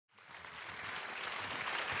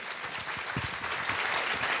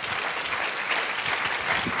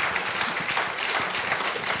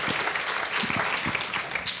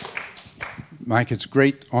Mike, it's a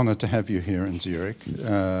great honour to have you here in Zurich.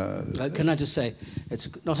 Can I just say, it's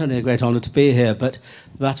not only a great honour to be here, but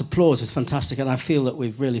that applause was fantastic, and I feel that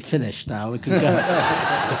we've really finished now. We can go.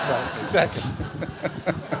 That's right, exactly.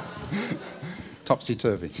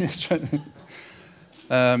 Topsy-turvy. That's right.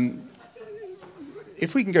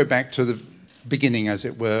 If we can go back to the beginning, as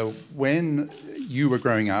it were, when you were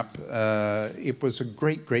growing up, it was a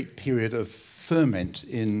great, great period of ferment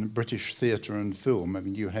in British theatre and film. I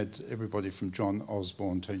mean, you had everybody from John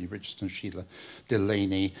Osborne, Tony Richardson, Sheila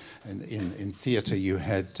Delaney. And in theatre, you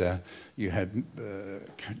had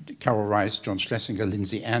Carol Rice, John Schlesinger,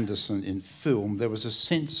 Lindsay Anderson. In film, there was a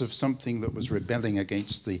sense of something that was rebelling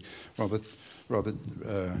against the rather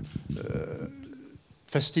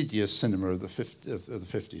fastidious cinema of the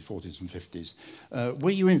 50s, 40s, and 50s.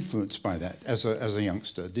 Were you influenced by that as a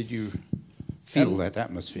youngster? Did you feel that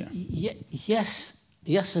atmosphere? Yes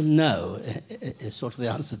and no is sort of the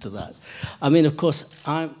answer to that. I mean, of course,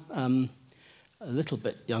 I'm a little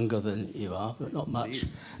bit younger than you are, but not much.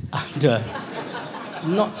 And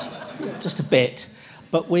not just a bit.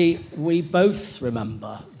 But we both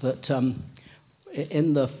remember that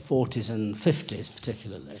in the 40s and 50s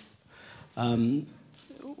particularly,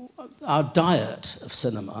 our diet of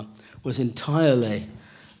cinema was entirely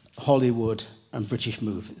Hollywood and British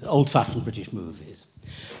movies, old-fashioned British movies.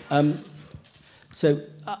 So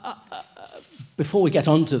before we get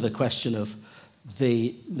on to the question of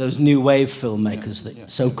those new wave filmmakers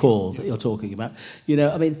so-called that you're talking about, you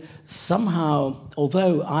know, I mean, somehow,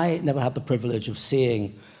 although I never had the privilege of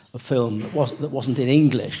seeing a film that wasn't in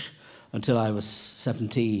English until I was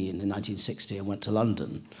 17 in 1960 and went to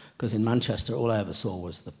London, because in Manchester all I ever saw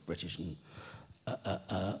was the British and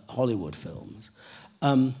Hollywood films.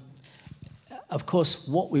 Of course,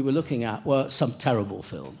 what we were looking at were some terrible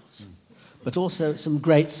films, but also some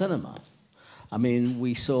great cinema. I mean,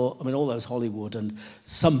 we saw, all those Hollywood and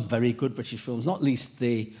some very good British films, not least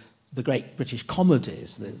the great British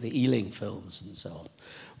comedies, the Ealing films and so on,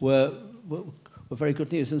 were very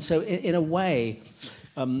good news. And so in a way,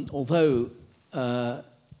 although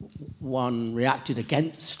one reacted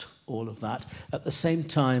against all of that, at the same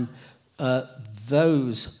time,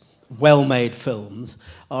 those well-made films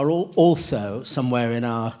are also somewhere in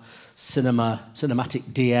our cinematic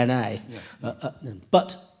DNA.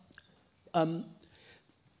 But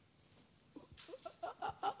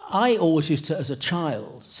I always used to, as a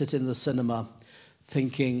child, sit in the cinema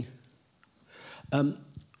thinking,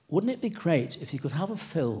 wouldn't it be great if you could have a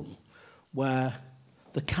film where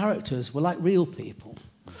the characters were like real people?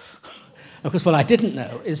 Of course, what I didn't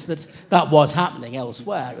know is that was happening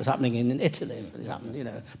elsewhere. It was happening in Italy, it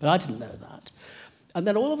happened, but I didn't know that. And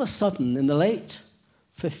then all of a sudden, in the late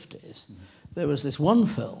 50s, there was this one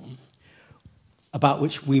film about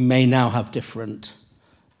which we may now have different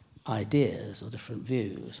ideas or different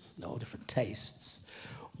views or different tastes,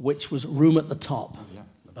 which was Room at the Top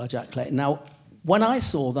by Jack Clayton. Now, when I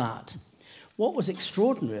saw that, what was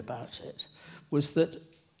extraordinary about it was that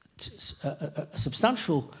a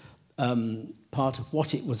substantial part of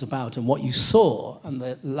what it was about and what you saw and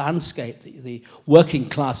the landscape, the working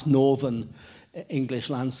class northern English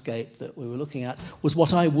landscape that we were looking at was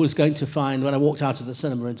what I was going to find when I walked out of the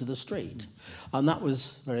cinema into the street. And that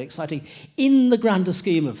was very exciting. In the grander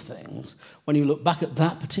scheme of things, when you look back at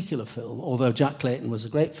that particular film, although Jack Clayton was a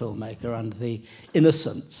great filmmaker and The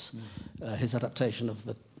Innocents, his adaptation of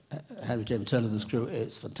the Henry James Turner of the Screw,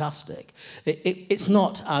 it's fantastic. It's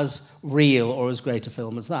not as real or as great a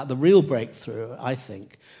film as that. The real breakthrough, I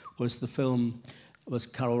think, was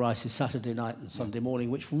Carol Rice's Saturday Night and Sunday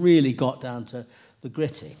Morning, which really got down to the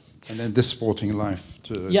gritty. And then This Sporting Life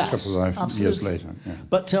a couple of years later. Yeah.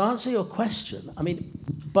 But to answer your question,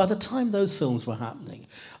 by the time those films were happening,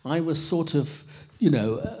 I was sort of,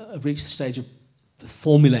 reached the stage of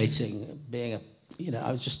formulating being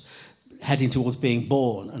I was just heading towards being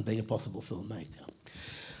born and being a possible filmmaker.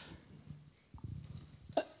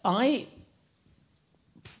 I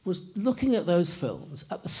was looking at those films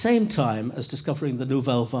at the same time as discovering the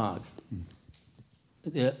Nouvelle Vague.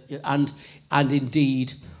 And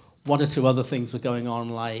indeed, one or two other things were going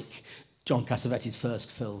on, like John Cassavetes'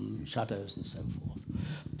 first film, Shadows, and so forth.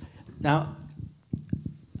 Now,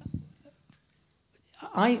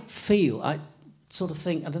 I sort of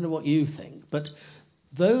think, I don't know what you think, but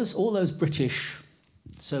all those British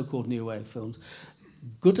so-called New Wave films,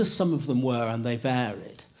 good as some of them were, and they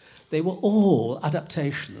varied, they were all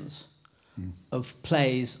adaptations of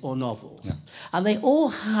plays or novels. Yeah. And they all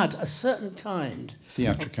had a certain kind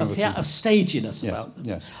Theatricality. of staginess Yes, about them.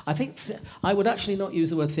 yes. I think I would actually not use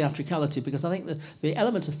the word theatricality, because I think that the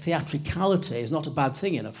element of theatricality is not a bad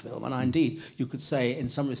thing in a film. And indeed, you could say in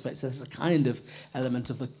some respects there's a kind of element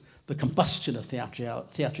of the combustion of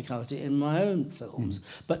theatricality in my own films.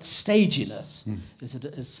 But staginess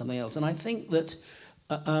is something else. And I think that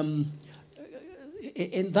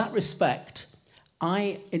in that respect,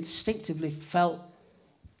 I instinctively felt,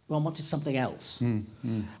 well, I wanted something else,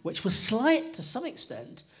 which was slight to some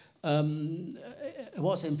extent. It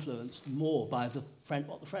was influenced more by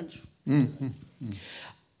what the French.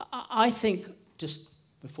 I think, just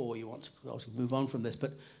before you want to move on from this,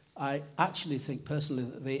 but I actually think personally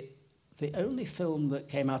that the only film that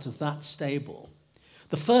came out of that stable,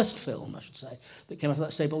 the first film, I should say, that came out of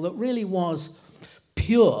that stable that really was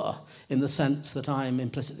pure in the sense that I'm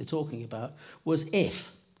implicitly talking about, was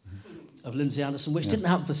If, of Lindsay Anderson, which didn't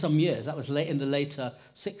happen for some years. That was in the later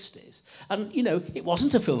 60s. And, you know, it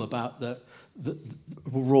wasn't a film about the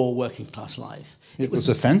raw working class life. It was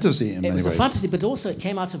a fantasy in many ways. It was a fantasy, but also it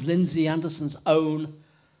came out of Lindsay Anderson's own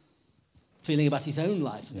feeling about his own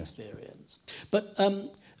life and experience. But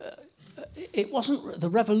it wasn't the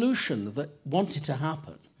revolution that wanted to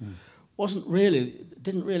happen.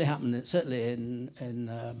 Didn't really happen, certainly in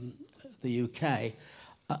the UK,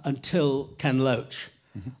 until Ken Loach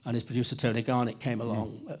and his producer Tony Garnett came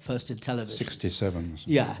along, at first in television. 67.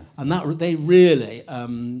 Yeah, and they really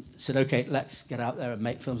said, okay, let's get out there and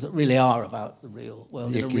make films that really are about the real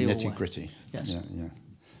world in a real way. Nitty-gritty. Yes.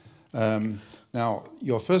 Yeah. Now,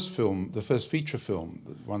 your first film, the first feature film,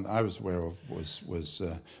 the one that I was aware of, was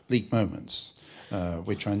Bleak Moments,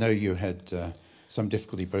 which I know you had some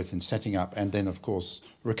difficulty both in setting up and then, of course,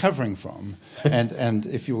 recovering from. And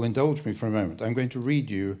if you'll indulge me for a moment, I'm going to read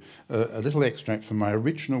you a little extract from my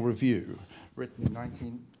original review, written in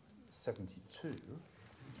 1972,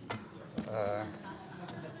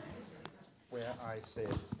 where I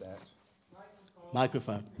said that...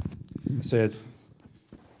 Microphone. I said...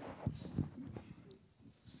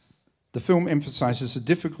 The film emphasizes the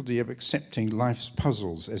difficulty of accepting life's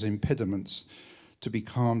puzzles as impediments to be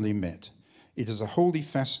calmly met. It is a wholly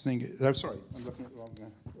fascinating... Oh, sorry, I'm looking at the wrong...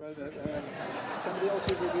 somebody else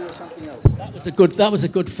would review or something else. That was a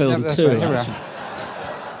good film too. Right, here we are.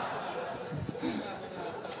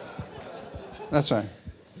 That's right.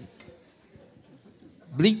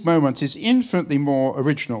 Bleak Moments is infinitely more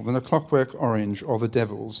original than A Clockwork Orange or The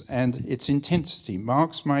Devils, and its intensity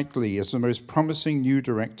marks Mike Leigh as the most promising new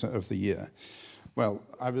director of the year. Well,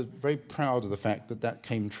 I was very proud of the fact that that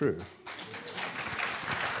came true.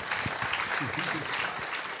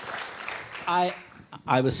 I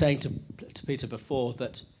was saying to Peter before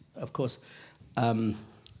that, of course, I'm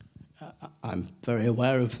very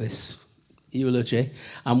aware of this eulogy,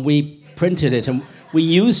 and we printed it and we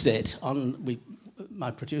used it on... My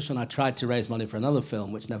producer and I tried to raise money for another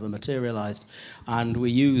film, which never materialised, and we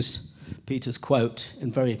used Peter's quote in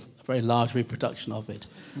a very large reproduction of it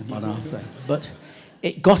on our frame. But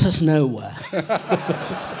it got us nowhere.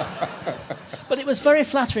 But it was very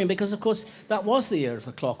flattering because, of course, that was the year of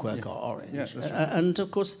The Clockwork Orange. Yeah, that's right. And, of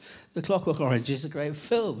course, The Clockwork Orange is a great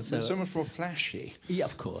film. So it's so much more flashy. Yeah,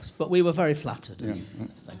 of course. But we were very flattered. Yeah.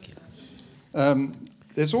 Thank you.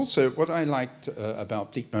 There's also, what I liked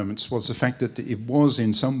about Bleak Moments was the fact that it was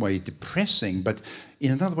in some way depressing, but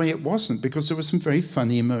in another way it wasn't, because there were some very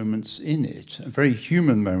funny moments in it, very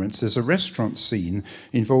human moments. There's a restaurant scene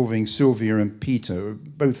involving Sylvia and Peter,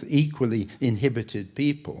 both equally inhibited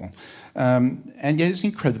people, and yet it's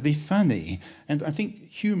incredibly funny. And I think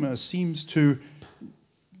humour seems to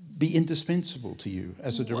be indispensable to you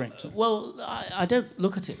as a director. Well, I don't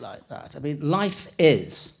look at it like that. I mean, life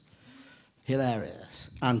is hilarious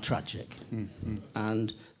and tragic,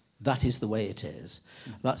 and that is the way it is.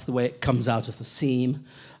 That's the way it comes out of the seam,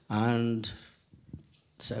 and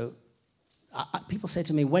so people say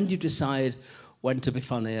to me, when do you decide when to be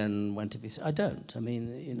funny and when to be... I don't. I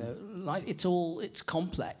mean, you know, like it's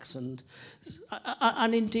complex, and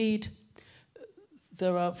indeed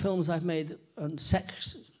there are films I've made on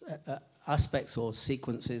aspects or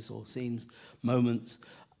sequences or scenes, moments,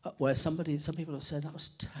 where some people have said, that was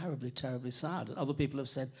terribly, terribly sad. And other people have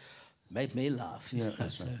said, made me laugh. Yeah,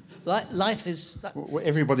 that's right. Life is... Well,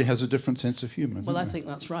 everybody has a different sense of humour. Well, I think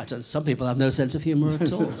that's right. And some people have no sense of humour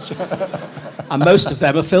at all. And most of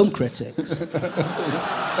them are film critics. That's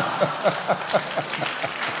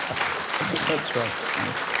right.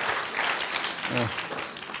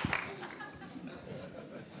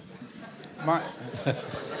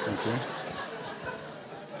 Thank you.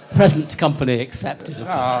 Present company accepted.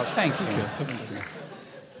 Ah, thank you.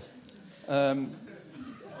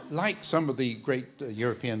 Like some of the great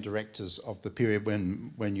European directors of the period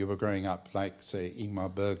when you were growing up, like, say,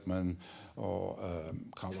 Ingmar Bergman or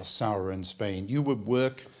Carlos Saura in Spain, you would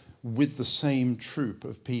work with the same troupe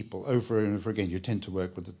of people over and over again. You tend to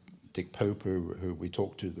work with Dick Pope, who we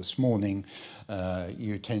talked to this morning.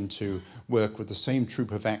 You tend to work with the same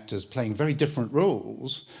troupe of actors playing very different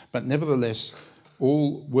roles, but nevertheless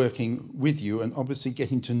all working with you and obviously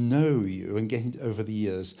getting to know you and getting over the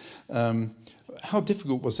years. How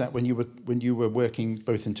difficult was that when you were working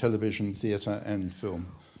both in television, theatre and film?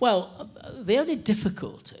 Well, the only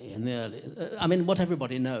difficulty in the early... I mean, what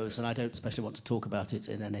everybody knows, and I don't especially want to talk about it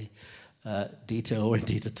in any detail or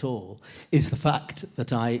indeed at all, is the fact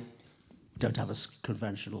that I don't have a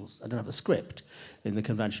script in the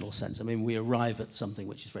conventional sense. I mean, we arrive at something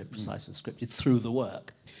which is very precise and scripted through the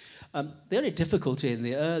work. The only difficulty in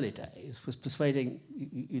the early days was persuading...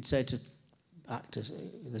 You'd say to actors,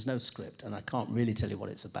 there's no script, and I can't really tell you what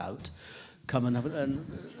it's about. Come and have it,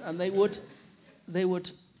 and they would.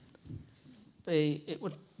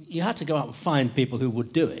 You had to go out and find people who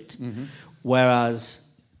would do it. Mm-hmm. Whereas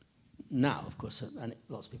now, of course, and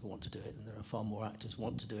lots of people want to do it, and there are far more actors who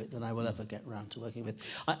want to do it than I will ever get around to working with.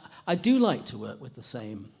 I do like to work with the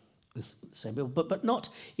same people, but not.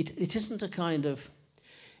 It isn't a kind of.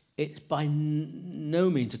 It's by no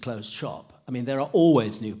means a closed shop. I mean, there are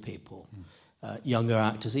always new people. Younger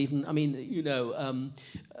actors, even. I mean, you know,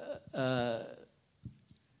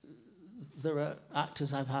 there are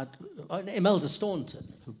actors I've had. Imelda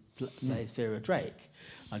Staunton, who plays Vera Drake.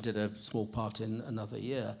 I did a small part in Another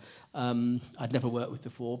Year. I'd never worked with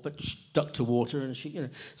before, but she ducked to water, and she, you know.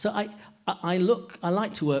 So I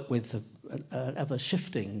like to work with an ever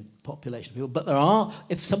shifting population of people. But there are,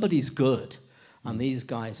 if somebody's good. And these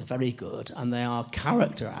guys are very good, and they are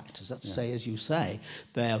character actors. That's to say, as you say,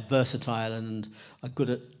 they are versatile and are good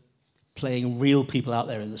at playing real people out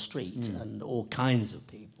there in the street and all kinds of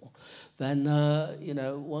people. Then, you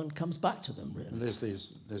know, one comes back to them, really.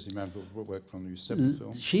 Leslie Manville worked on your seventh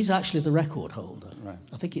film. She's actually the record holder. Right.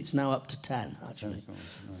 I think it's now up to 10, actually. 10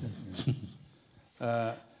 films,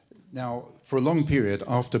 right, now, for a long period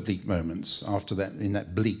after Bleak Moments, after that, in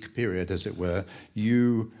that bleak period, as it were,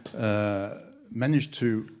 you... managed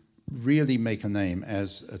to really make a name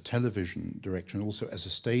as a television director and also as a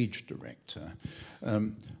stage director.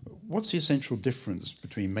 What's the essential difference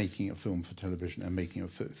between making a film for television and making a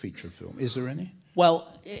feature film? Is there any?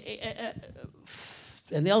 Well,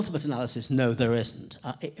 in the ultimate analysis, no, there isn't.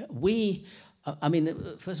 I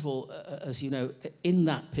mean, first of all, as you know, in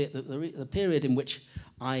that the period in which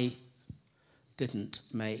I didn't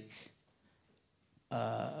make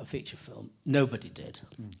a feature film, nobody did.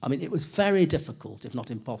 I mean, it was very difficult, if not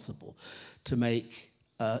impossible, to make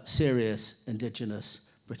a serious indigenous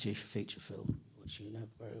British feature film, which you know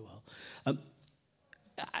very well.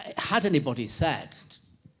 Had anybody said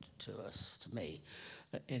to me,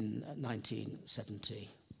 in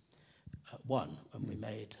 1971, when we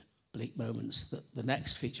made Bleak Moments, that the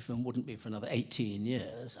next feature film wouldn't be for another 18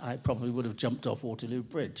 years, I probably would have jumped off Waterloo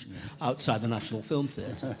Bridge outside the National Film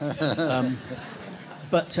Theatre.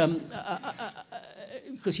 But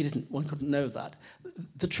because one couldn't know that.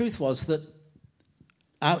 The truth was that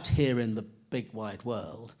out here in the big wide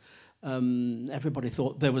world, everybody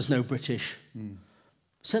thought there was no British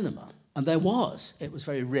cinema, and there was. It was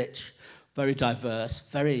very rich, very diverse,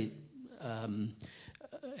 very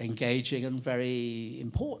engaging, and very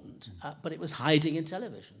important. But it was hiding in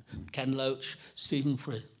television. Ken Loach, Stephen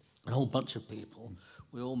Frith, a whole bunch of people.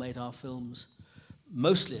 We all made our films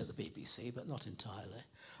mostly at the BBC, but not entirely.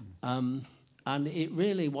 And it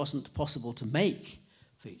really wasn't possible to make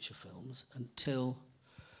feature films until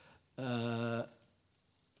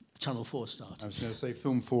Channel 4 started. I was going to say,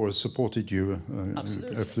 Film 4 has supported you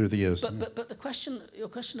through the years. But your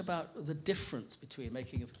question about the difference between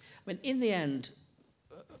making I mean, in the end,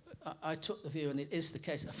 I took the view, and it is the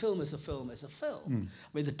case, a film is a film is a film. I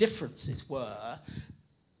mean, the differences were,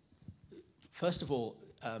 first of all,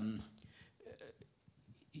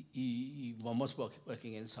 one was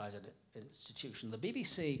working inside an institution. The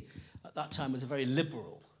BBC at that time was a very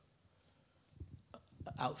liberal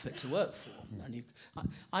outfit to work for. And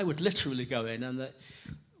I would literally go in, and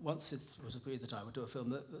once it was agreed that I would do a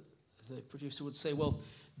film, the producer would say, well,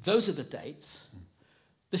 those are the dates,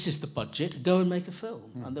 this is the budget, go and make a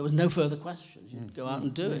film. And there was no further questions. You'd go out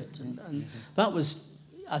and do it. And that was,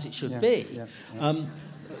 as it should Yeah, be. yeah, yeah.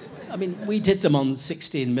 I mean, we did them on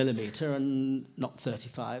 16mm and not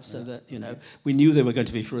 35, so that, you know, we knew they were going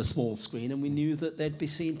to be for a small screen, and we knew that they'd be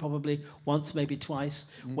seen probably once, maybe twice,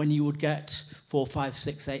 when you would get 4, 5,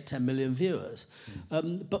 6, 8, 10 million viewers.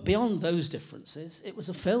 But beyond those differences, it was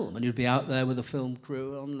a film, and you'd be out there with a film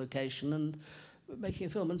crew on location and making a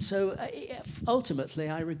film. And so ultimately,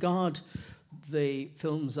 I regard the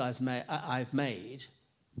films I've made,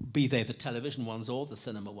 be they the television ones or the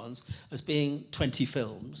cinema ones, as being 20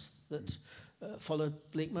 films that followed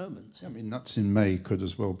bleak moments. I mean, Nuts in May could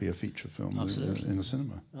as well be a feature film in the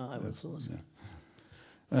cinema. I would have thought so.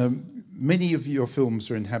 Yeah. Many of your films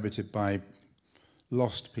are inhabited by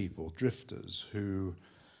lost people, drifters, who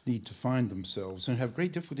need to find themselves and have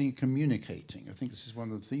great difficulty in communicating. I think this is one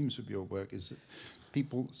of the themes of your work, is that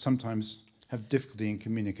people sometimes have difficulty in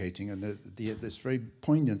communicating, and this very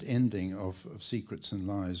poignant ending of Secrets and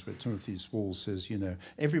Lies, where Timothy Spall says, you know,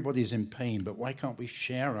 everybody's in pain, but why can't we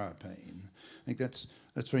share our pain? I think that's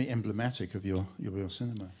very emblematic of your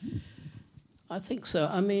cinema. I think so.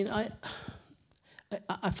 I mean, I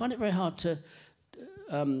find it very hard to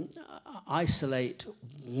isolate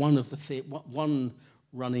one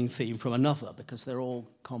running theme from another, because they're all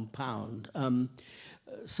compound.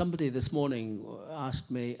 Somebody this morning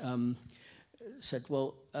asked me, said,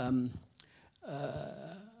 well,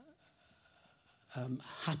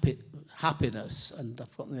 happiness, and I've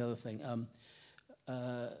forgotten the other thing,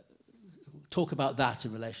 talk about that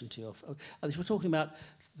in relation to your... She was talking about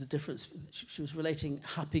the difference. She was relating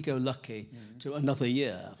happy-go-lucky to another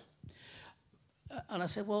year. And I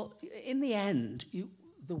said, well, in the end,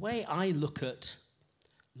 the way I look at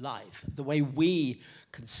life, the way we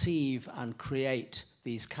conceive and create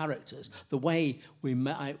these characters, the way we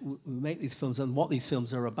make these films and what these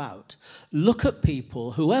films are about, look at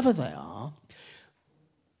people, whoever they are,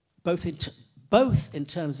 both in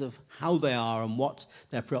terms of how they are and what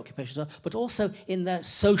their preoccupations are, but also in their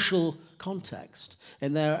social context,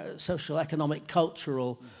 in their social, economic,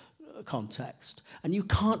 cultural context. And you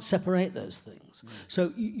can't separate those things.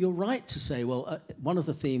 So you're right to say, well, one of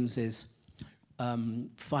the themes is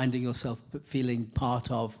finding yourself, feeling part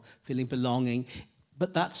of, feeling belonging.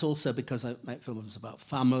 But that's also because I make films about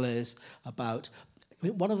families, about... I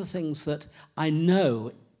mean, one of the things that I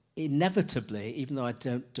know inevitably, even though I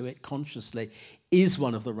don't do it consciously, is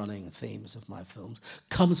one of the running themes of my films,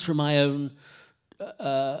 comes from my own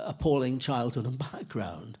appalling childhood and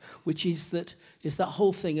background, which is that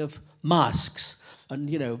whole thing of masks and,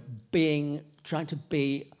 you know, trying to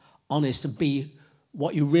be honest and be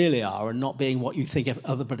what you really are and not being what you think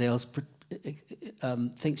everybody else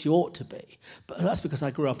thinks you ought to be. But that's because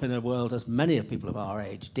I grew up in a world, as many of people of our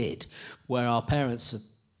age did, where our parents had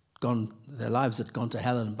their lives had gone to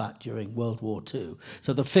hell and back during World War II.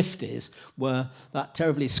 So the 50s were that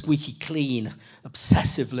terribly squeaky clean,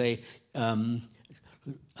 obsessively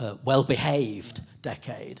well-behaved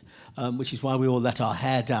decade, which is why we all let our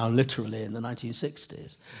hair down literally in the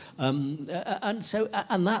 1960s. And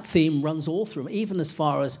that theme runs all through, even as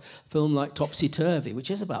far as a film like Topsy Turvy,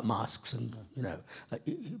 which is about masks and, you know,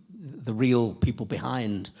 the real people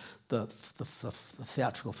behind the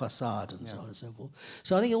theatrical facade and so on and so forth.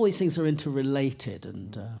 So I think all these things are interrelated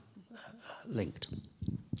and linked.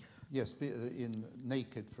 Yes, in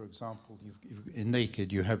Naked, for example, in Naked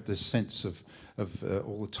you have this sense of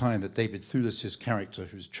all the time that David Thewlis's character,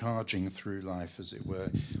 who's charging through life, as it were,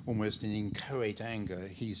 almost in inchoate anger,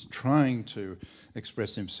 he's trying to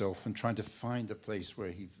express himself and trying to find a place where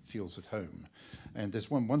he feels at home. And there's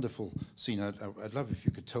one wonderful scene, I'd love if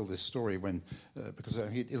you could tell this story, when because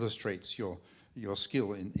it illustrates your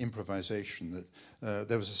skill in improvisation. That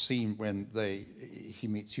there was a scene when he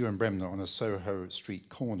meets Ewan Bremner on a Soho Street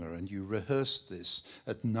corner, and you rehearsed this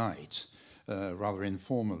at night, rather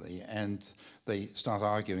informally, and they start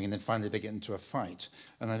arguing, and then finally they get into a fight.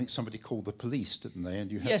 And I think somebody called the police, didn't they?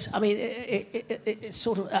 And you yes, I mean, it's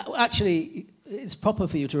sort of actually. It's proper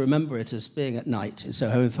for you to remember it as being at night in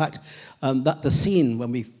Soho. In fact, that the scene when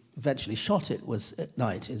we eventually shot it was at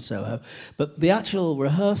night in Soho, but the actual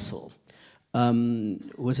rehearsal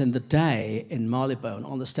was in the day in Marylebone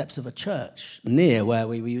on the steps of a church near where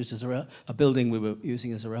we were used as a building we were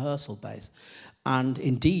using as a rehearsal base. And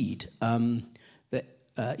indeed,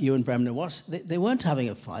 Ewan Bremner they weren't having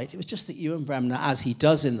a fight. It was just that Ewan Bremner, as he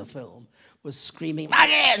does in the film, was screaming,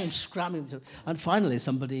 Maggie! Screaming. And finally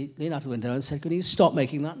somebody leaned out the window and said, "Can you stop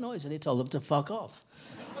making that noise?" And he told them to fuck off.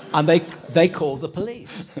 And they called the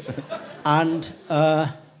police. And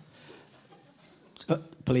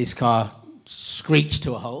police car screech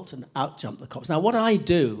to a halt, and out jump the cops. Now, what I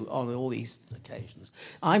do on all these occasions,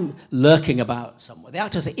 I'm lurking about somewhere. The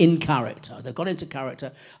actors are in character. They've got into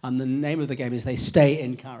character, and the name of the game is they stay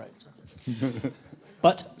in character.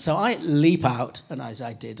 But so I leap out, and as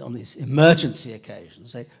I did on these emergency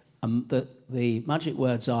occasions, say, the magic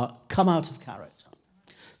words are, come out of character.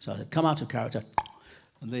 So I said, come out of character,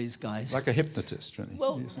 and these guys... Like a hypnotist, really.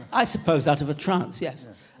 Well, I suppose out of a trance, yes.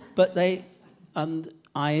 Yeah. But they... And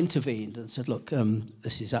I intervened and said, look,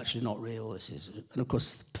 this is actually not real, this is... And of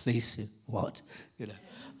course, the police, what? You know.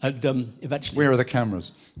 And eventually... Where are the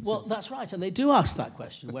cameras? Well, that's right, and they do ask that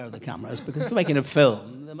question, where are the cameras? Because if you're making a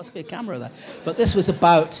film, there must be a camera there. But this was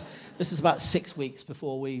about 6 weeks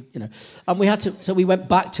before we, you know... And we had to... So we went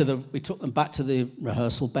back to we took them back to the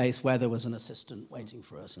rehearsal base where there was an assistant waiting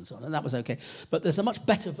for us and so on, and that was okay. But there's a much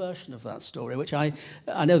better version of that story, which I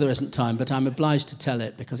know there isn't time, but I'm obliged to tell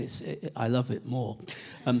it because I love it more.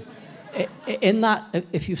 In that,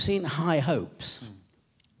 if you've seen High Hopes,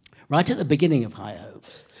 right at the beginning of High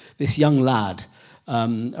Hopes, this young lad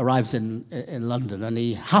arrives in London, and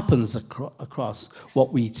he happens across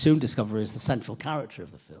what we soon discover is the central character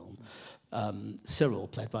of the film, Cyril,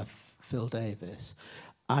 played by Phil Davis,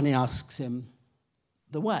 and he asks him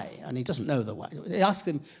the way, and he doesn't know the way. He asks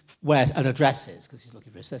him where an address is, because he's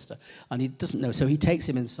looking for his sister, and he doesn't know, so he takes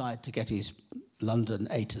him inside to get his London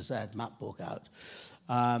A to Z map book out,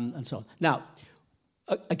 and so on. Now,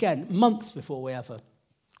 again, months before we ever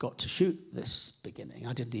got to shoot this beginning,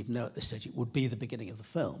 I didn't even know at this stage it would be the beginning of the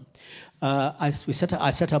film. I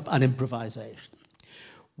set up an improvisation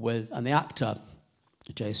and the actor,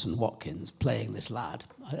 Jason Watkins, playing this lad.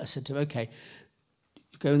 I said to him, okay,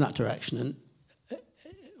 go in that direction, and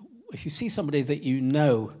if you see somebody that you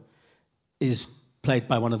know is played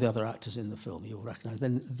by one of the other actors in the film you'll recognise,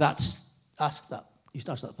 then you should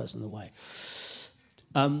ask that person the way.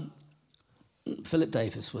 Philip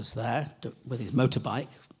Davis was there with his motorbike,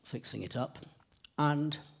 fixing it up,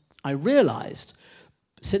 and I realised,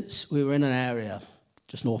 since we were in an area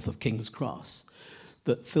just north of King's Cross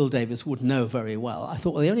that Phil Davis would know very well, I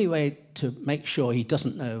thought, well, the only way to make sure he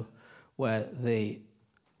doesn't know the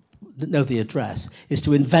address is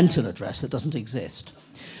to invent an address that doesn't exist.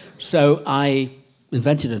 So I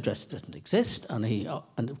invented an address that didn't exist, and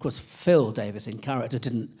of course Phil Davis in character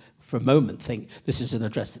didn't for a moment think this is an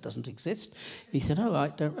address that doesn't exist. He said, oh, I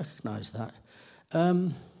don't recognise that.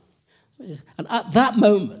 And at that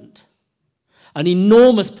moment, an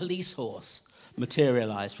enormous police horse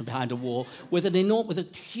materialised from behind a wall with a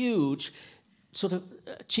huge sort of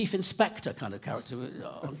chief inspector kind of character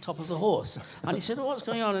on top of the horse. And he said, oh, what's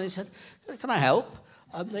going on? And he said, can I help?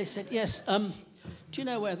 And they said, yes, do you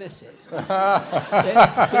know where this is?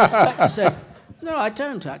 The inspector said, no, I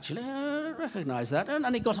don't actually. I don't recognise that.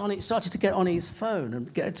 And he started to get on his phone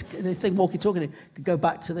and get his thing, walkie-talkie, to go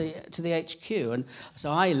back to the HQ. And so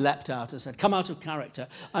I leapt out and said, "Come out of character."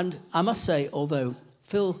 And I must say, although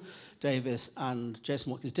Phil Davis and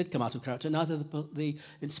Jason Watkins did come out of character, neither the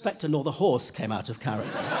inspector nor the horse came out of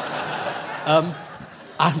character. And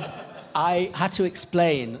I had to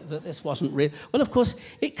explain that this wasn't real. Well, of course,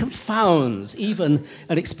 it confounds even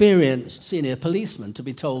an experienced senior policeman to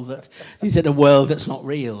be told that he's in a world that's not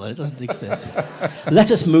real, it doesn't exist.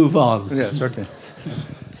 Let us move on. Yes, okay.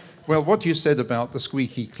 Well, what you said about the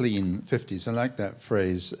squeaky clean 50s, I like that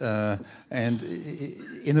phrase. And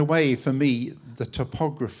in a way, for me, the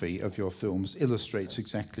topography of your films illustrates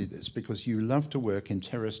exactly this, because you love to work in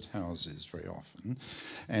terraced houses very often.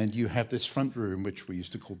 And you have this front room, which we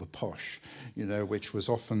used to call the posh, which was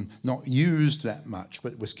often not used that much,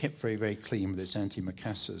 but was kept very, very clean with its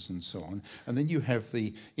antimacassars and so on. And then you have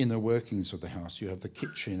the inner workings of the house. You have the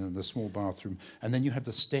kitchen and the small bathroom. And then you have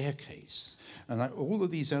the staircase. And all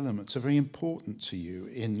of these elements are very important to you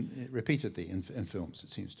repeatedly in films, it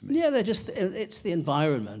seems to me. Yeah, it's the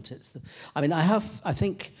environment. I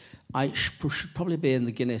think I should probably be in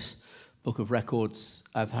the Guinness Book of Records.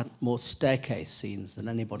 I've had more staircase scenes than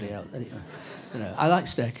anybody else. I like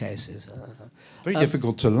staircases. Very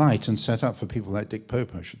difficult to light and set up for people like Dick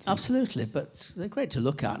Pope, I should think. Absolutely, but they're great to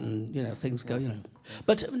look at, and things go.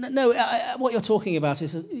 But no, what you're talking about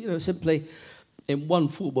is simply, in one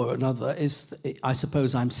form or another, I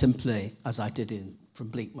suppose I'm simply, as I did from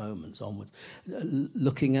Bleak Moments onwards,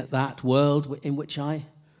 looking at that world in which I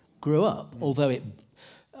grew up, although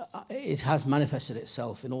it has manifested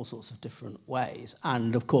itself in all sorts of different ways.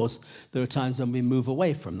 And, of course, there are times when we move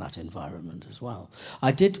away from that environment as well.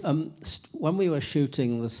 I did, when we were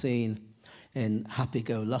shooting the scene in Happy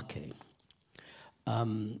Go Lucky,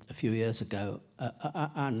 a few years ago,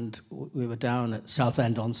 and we were down at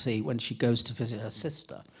Southend-on-Sea when she goes to visit her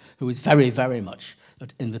sister, who is very, very much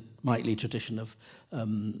in the Mike Leigh tradition of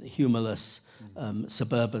humourless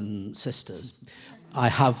suburban sisters. I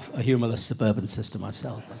have a humourless suburban sister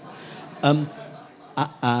myself.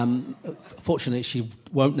 Fortunately, she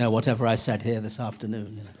won't know whatever I said here this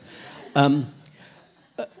afternoon. Dick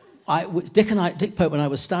Pope and I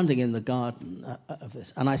were standing in the garden of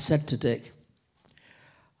this, and I said to Dick,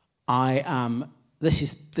 this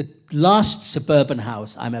is the last suburban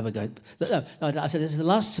house I'm ever going to... No, I said, this is the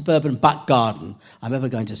last suburban back garden I'm ever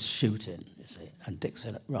going to shoot in, you see. And Dick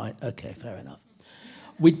said, right, okay, fair enough.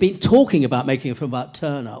 We'd been talking about making a film about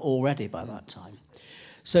Turner already by that time.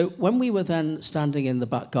 So when we were then standing in the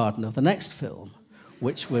back garden of the next film,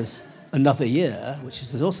 which was Another Year,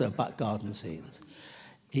 there's also back garden scenes,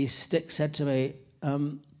 Dick said to me,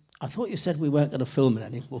 I thought you said we weren't going to film in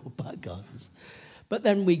any more back gardens. But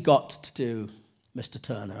then we got to do Mr.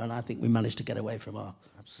 Turner, and I think we managed to get away from our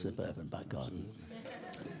suburban back garden.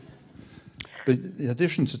 But in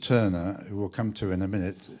addition to Turner, who we'll come to in a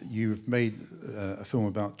minute, you've made a film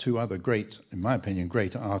about two other great, in my opinion,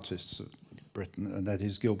 great artists of Britain, and that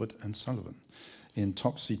is Gilbert and Sullivan in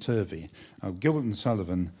Topsy Turvy. Gilbert and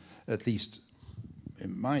Sullivan, at least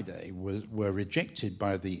in my day, were rejected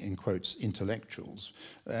by the, in quotes, intellectuals,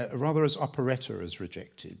 rather as operetta as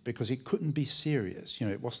rejected, because it couldn't be serious. You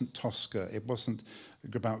know, it wasn't Tosca, it wasn't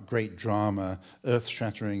about great drama,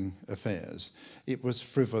 earth-shattering affairs. It was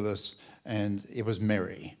frivolous and it was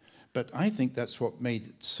merry. But I think that's what made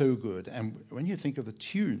it so good. And when you think of the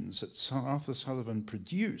tunes that Arthur Sullivan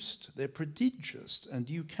produced, they're prodigious, and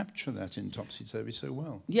you capture that in Topsy Turvy so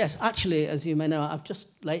well. Yes, actually, as you may know, I've just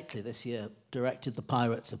lately this year directed The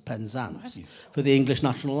Pirates of Penzance for the English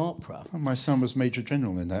National Opera. Well, my son was Major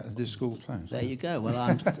General in that at his school play. There you go. Well,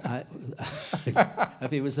 I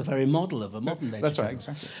think he was the very model of a modern Major General.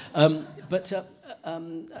 That's right,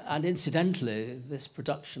 exactly. And incidentally, this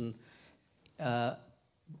production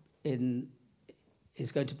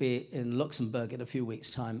is going to be in Luxembourg in a few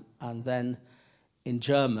weeks' time, and then in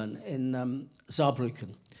German in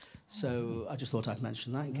Saarbrücken. So I just thought I'd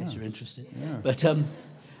mention that in case you're interested. Yeah.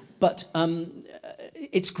 But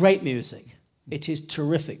it's great music. It is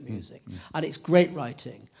terrific music, and it's great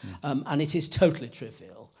writing, and it is totally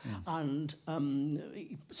trivial. And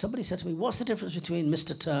somebody said to me, "What's the difference between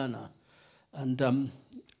Mr. Turner and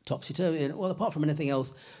Topsy Turvy?" Well, apart from anything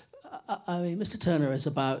else, I mean, Mr. Turner is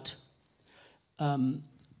about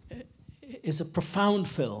is a profound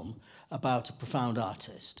film about a profound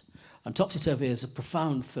artist, and Topsy Turvy is a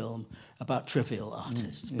profound film about trivial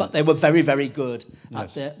artists. But they were very, very good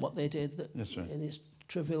at what they did in its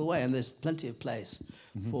trivial way, and there's plenty of place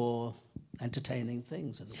for entertaining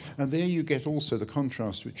things in the world. And there you get also the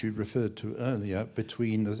contrast which you referred to earlier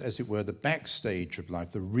between, as it were, the backstage of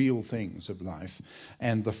life, the real things of life,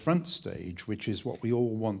 and the front stage, which is what we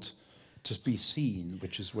all want to be seen,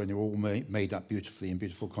 which is when you're all made up beautifully in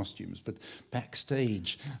beautiful costumes. But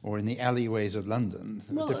backstage or in the alleyways of London,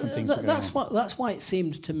 there are different things going on. That's why it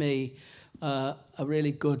seemed to me a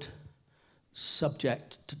really good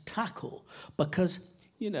subject to tackle, because,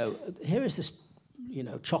 you know, here is this, you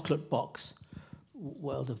know, chocolate box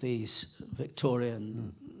world of these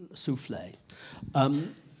Victorian souffle.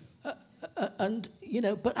 And, you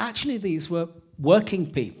know, but actually these were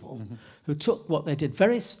working people who took what they did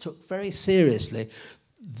very seriously,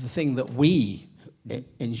 the thing that we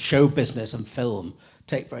in show business and film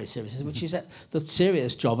take very seriously, which is the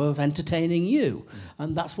serious job of entertaining you.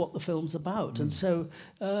 And that's what the film's about. And so,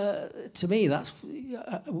 to me, that's...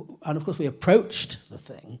 and of course, we approached the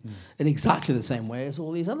thing in exactly the same way as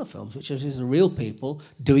all these other films, which is the real people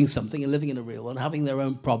doing something and living in a real world and having their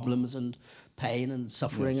own problems and pain and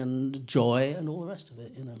suffering and joy and all the rest of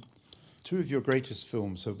it, you know. Two of your greatest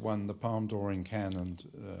films have won the Palme d'Or in Cannes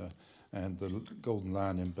and the Golden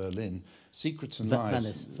Lion in Berlin. Secrets and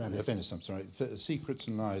Lies... Venice, I'm sorry. Secrets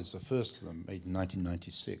and Lies, the first of them, made in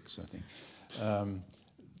 1996, I think.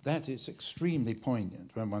 That is extremely poignant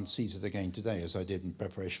when one sees it again today, as I did in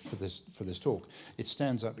preparation for this talk. It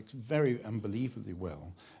stands up very unbelievably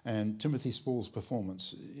well, and Timothy Spall's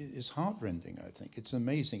performance is heartrending, I think. It's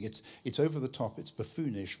amazing. It's over the top, it's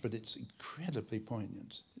buffoonish, but it's incredibly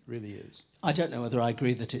poignant. It really is. I don't know whether I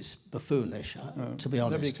agree that it's buffoonish, to be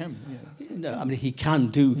honest. Nobody can, No, I mean, he can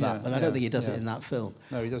do that, but I don't think he does it in that film.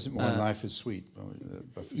 No, he does it more in Life is Sweet.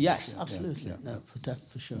 Yes, absolutely. No,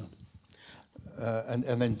 for sure.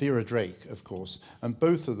 And then Vera Drake, of course, and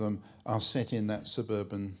both of them are set in that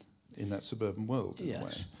suburban world in a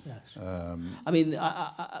way. Yes. I mean,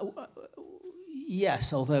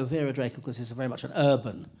 yes, although Vera Drake, of course, is very much an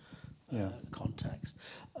urban context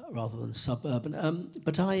rather than suburban.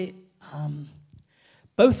 But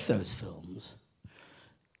both those films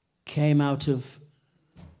came out of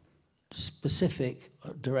specific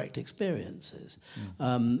direct experiences.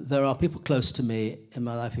 There are people close to me in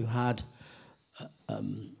my life who had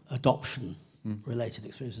adoption-related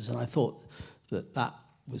experiences, and I thought that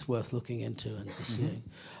was worth looking into and pursuing.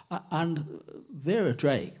 And Vera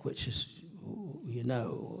Drake, which is,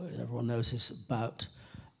 everyone knows, is about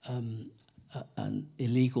an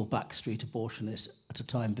illegal backstreet abortionist at a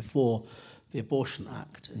time before the Abortion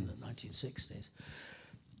Act in the 1960s.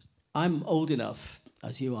 I'm old enough,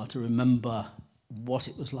 as you are, to remember what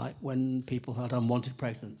it was like when people had unwanted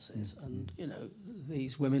pregnancies, and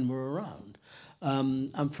these women were around. And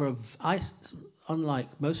unlike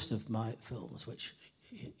most of my films, which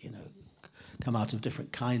come out of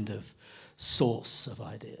different kind of source of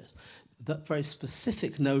ideas, that very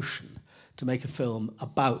specific notion to make a film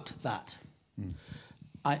about that,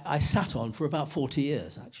 I sat on for about 40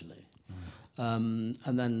 years, actually. And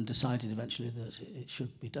then decided eventually that it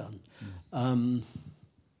should be done.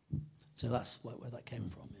 So that's where that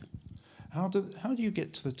came from. Yeah. How do you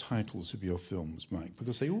get to the titles of your films, Mike?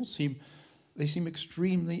 Because they seem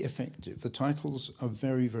extremely effective. The titles are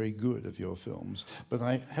very, very good of your films, but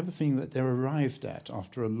I have the feeling that they're arrived at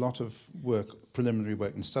after a lot of work, preliminary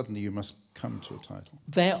work, and suddenly you must come to a title.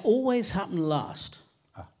 They always happen last.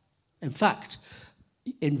 In fact,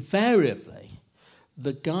 invariably,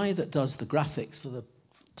 the guy that does the graphics for the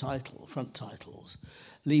front titles,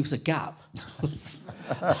 leaves a gap,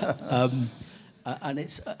 and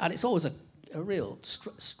it's always a real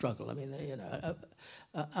struggle.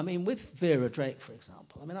 I mean, with Vera Drake, for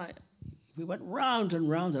example, we went round and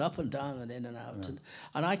round and up and down and in and out,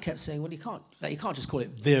 and I kept saying, well, you can't just call it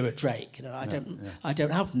Vera Drake. I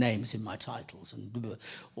don't have names in my titles and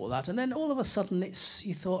all that. And then all of a sudden,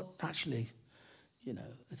 you thought, actually,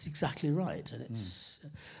 it's exactly right, and it's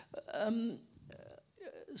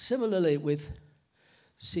similarly with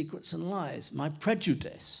Secrets and Lies. My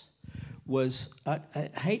prejudice was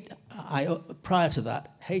prior to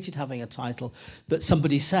that, hated having a title that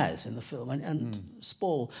somebody says in the film, and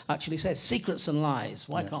Spall actually says Secrets and Lies.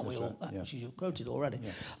 Why can't we all? Right. Actually, you quoted already.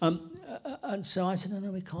 Yeah. And so I said,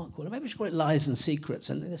 no, we can't call it. Maybe we should call it Lies and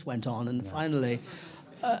Secrets. And this went on, and finally.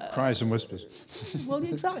 Cries and whispers. Well,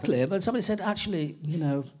 exactly. But somebody said, actually,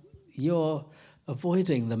 you're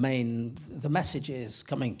avoiding the message is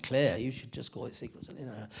coming clear. You should just call it Secrets.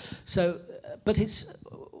 So, but it's,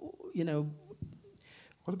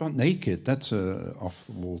 What about Naked? That's a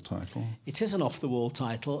off-the-wall title. It is an off-the-wall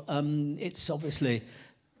title. It's obviously,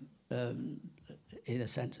 in a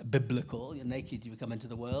sense, biblical. You're naked, you come into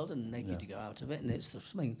the world, and naked you go out of it. And it's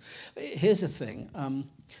something. Here's the thing.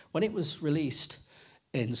 When it was released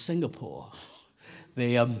in Singapore,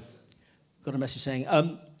 got a message saying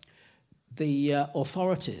the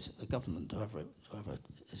authorities, the government, whoever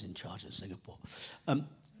is in charge of Singapore,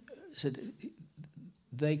 said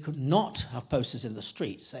they could not have posters in the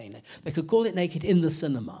street saying it. They could call it Naked in the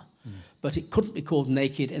cinema, but it couldn't be called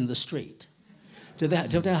Naked in the street. Do they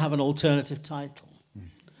have an alternative title?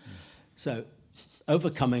 So,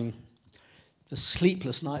 overcoming the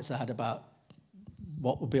sleepless nights I had about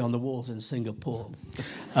what would be on the walls in Singapore,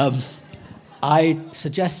 I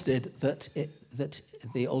suggested that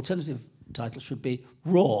the alternative title should be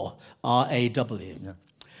Raw, R-A-W. Yeah.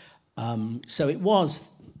 So it was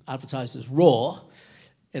advertised as Raw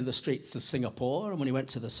in the streets of Singapore, and when he went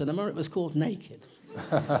to the cinema, it was called Naked.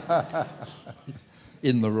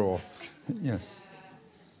 In the Raw, yes.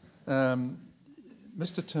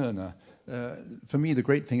 Mr. Turner, for me, the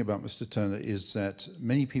great thing about Mr. Turner is that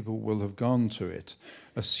many people will have gone to it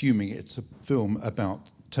assuming it's a film about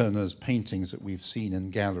Turner's paintings that we've seen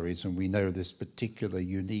in galleries, and we know this particular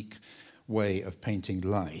unique way of painting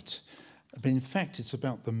light. But in fact, it's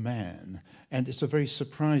about the man, and it's a very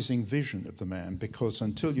surprising vision of the man, because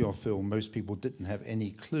until your film, most people didn't have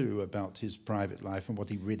any clue about his private life and what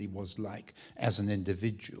he really was like as an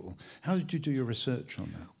individual. How did you do your research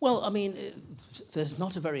on that? Well, there's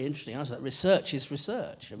not a very interesting answer. Research is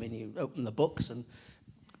research. You open the books and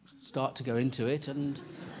start to go into it, and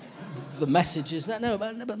the message is that. No,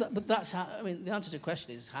 but that's how. The answer to the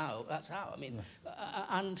question is how. That's how.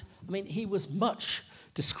 He was much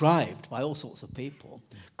described by all sorts of people,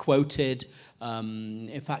 quoted.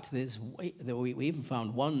 In fact, we even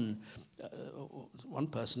found one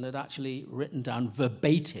person had actually written down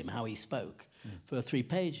verbatim how he spoke for 3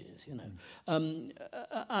 pages.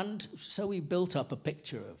 And so we built up a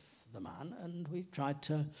picture of the man, and we tried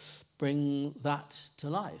to bring that to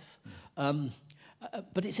life.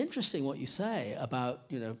 But it's interesting what you say about,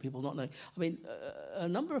 people not knowing. I mean, a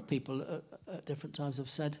number of people at different times have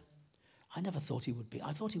said, I never thought he would be.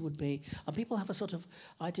 I thought he would be. And people have a sort of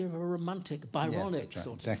idea of a romantic, Byronic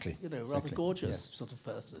sort exactly, of, rather gorgeous sort of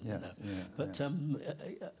person. But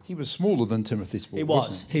he was smaller than Timothy Spall. He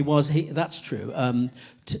was. Wasn't he? That's true.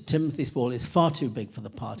 Timothy Spall is far too big for the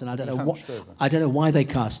part, and I don't know why they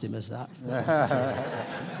cast him as that.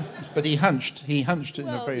 But he hunched in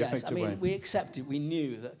a very effective way. We accepted. We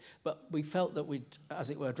knew that, but we felt that we'd, as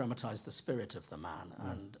it were, dramatised the spirit of the man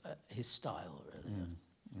and his style. Really.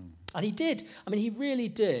 And he did. I mean, he really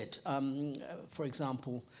did. For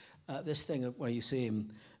example, this thing where you see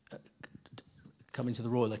him coming to the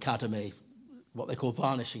Royal Academy, what they call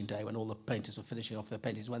varnishing day, when all the painters were finishing off their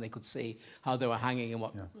paintings, when they could see how they were hanging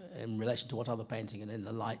and in relation to what other painting and in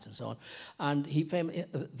the light and so on. And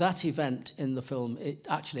that event in the film, it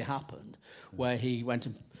actually happened, where he went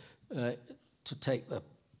to take the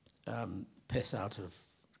piss out of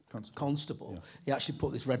Constable. He actually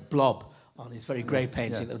put this red blob on his very grey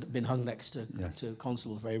painting that had been hung next to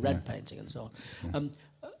Constable's very red painting and so on.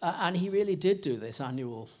 And he really did do this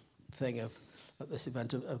annual thing at this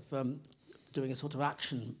event of doing a sort of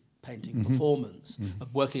action painting performance,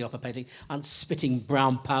 of working up a painting and spitting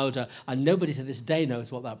brown powder, and nobody to this day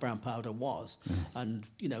knows what that brown powder was, and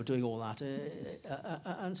doing all that.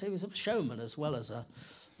 And so he was a showman as well as a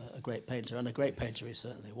great painter, and a great painter he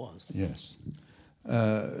certainly was. Yes.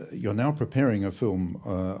 You're now preparing a film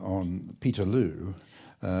on Peterloo,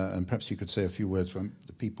 and perhaps you could say a few words for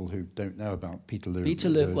the people who don't know about Peterloo.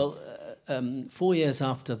 Peterloo, well, 4 years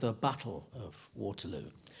after the Battle of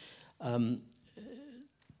Waterloo,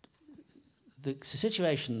 the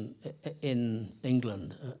situation in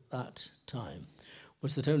England at that time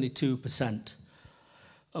was that only 2%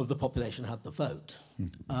 of the population had the vote.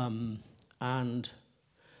 And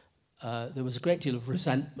there was a great deal of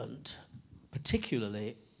resentment,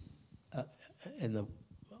 particularly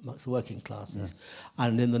amongst the working classes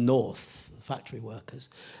and in the north, factory workers.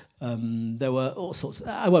 There were all sorts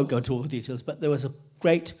I won't go into all the details, but there was a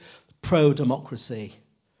great pro-democracy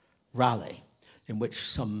rally in which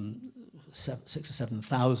some 6,000 or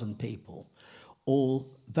 7,000 people all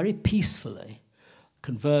very peacefully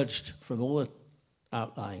converged from all the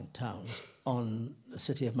outlying towns on the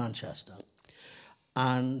city of Manchester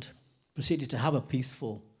and proceeded to have a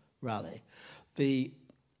peaceful rally.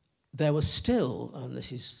 There was still, and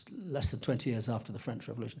this is less than 20 years after the French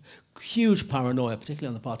Revolution, huge paranoia, particularly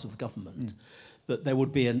on the part of the government, that there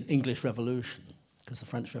would be an English Revolution, because the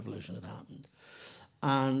French Revolution had happened.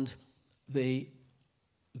 And the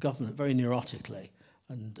government, very neurotically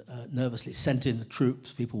and nervously, sent in the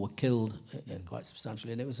troops. People were killed quite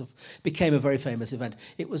substantially, and it became a very famous event.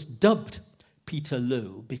 It was dubbed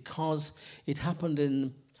Peterloo because it happened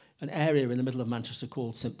in an area in the middle of Manchester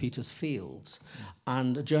called St. Peter's Fields,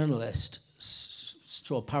 and a journalist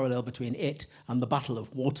saw a parallel between it and the Battle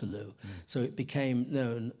of Waterloo, so it became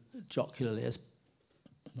known jocularly as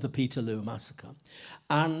the Peterloo Massacre.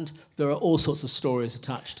 And there are all sorts of stories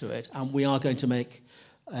attached to it, and we are going to make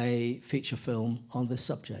a feature film on this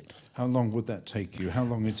subject. How long would that take you? How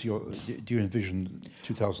long do you envision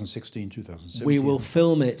 2016, 2017? We will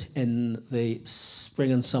film it in the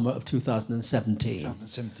spring and summer of 2017.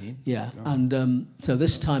 2017? Yeah, and so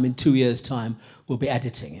this time, in 2 years' time, we'll be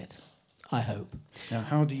editing it, I hope. Now,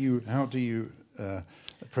 how do you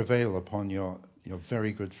prevail upon your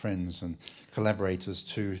very good friends and collaborators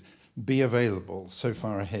to be available so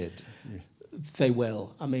far ahead? They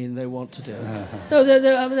will. I mean, they want to do it.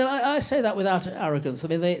 No, I mean, I say that without arrogance. I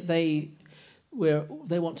mean, they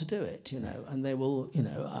want to do it, and they will,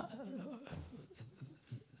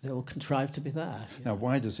 they will contrive to be there. Now,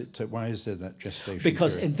 why is there that gestation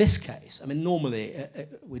Because period? in this case, I mean, normally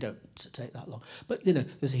we don't take that long, but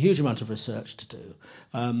there's a huge amount of research to do.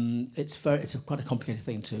 It's quite a complicated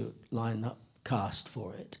thing to line up cast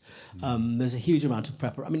for it. There's a huge amount of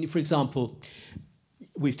preparation. I mean, for example,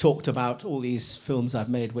 we've talked about all these films I've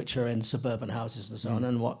made which are in suburban houses and so on,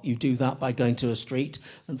 and what you do that by going to a street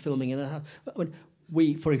and filming in a house. I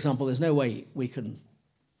mean, for example, there's no way we can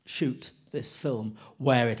shoot this film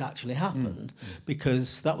where it actually happened,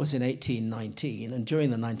 because that was in 1819, and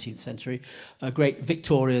during the 19th century, a great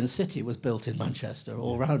Victorian city was built in Manchester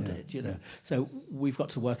all around it, So we've got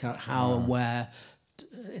to work out how and where.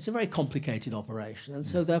 It's a very complicated operation, and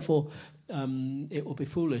so therefore it will be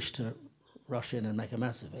foolish to rush in and make a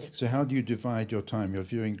mess of it. So how do you divide your time? You're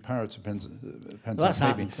viewing Pirates of That's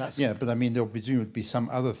happened. But I mean, there'll presumably be some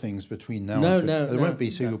other things between now and there won't be,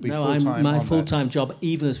 so you'll be full-time my on full-time that. job,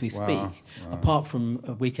 even as we speak, apart from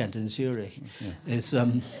a weekend in Zurich, is...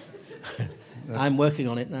 I'm working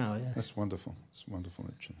on it now, yes. That's wonderful. That's wonderful,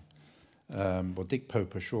 actually. Well, Dick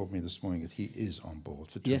Pope assured me this morning that he is on board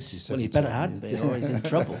for 2017. Yes, well, he better had been, or he's in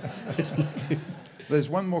trouble. There's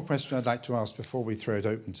one more question I'd like to ask before we throw it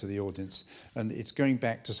open to the audience, and it's going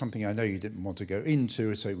back to something I know you didn't want to go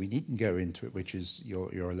into, so we needn't go into it, which is your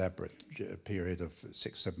elaborate period of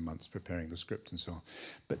 6-7 months preparing the script and so on.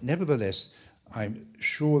 But nevertheless, I'm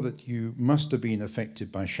sure that you must have been affected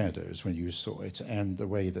by Shadows when you saw it, and the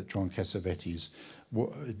way that John Cassavetes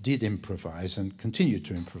did improvise and continued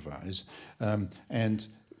to improvise. And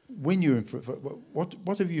when you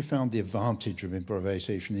what have you found the advantage of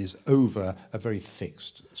improvisation is over a very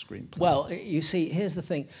fixed screenplay? Well, you see, here's the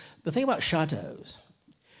thing. The thing about Shadows,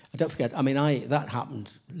 don't forget, I mean, that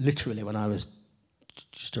happened literally when I was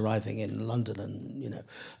just arriving in London, and, you know,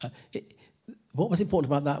 what was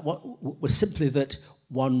important about that was simply that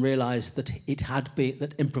one realised that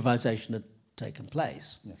that improvisation had taken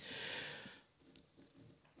place. Yeah.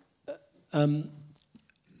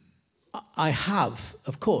 I have,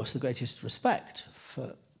 of course, the greatest respect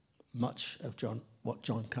for much of what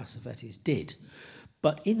John Cassavetes did.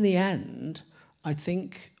 But in the end, I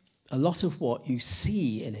think a lot of what you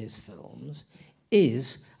see in his films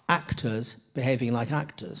is actors behaving like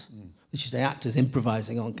actors, which is the actors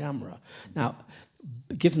improvising on camera. Now,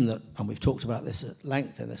 given that, and we've talked about this at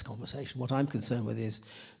length in this conversation, what I'm concerned with is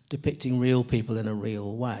depicting real people in a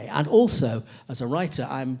real way. And also, as a writer,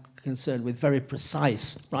 I'm concerned with very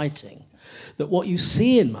precise writing. That what you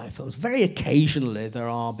see in my films, very occasionally there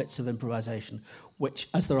are bits of improvisation, which,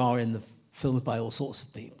 as there are in the films by all sorts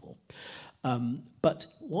of people. But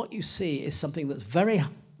what you see is something that's very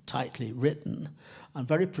tightly written and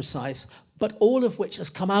very precise, but all of which has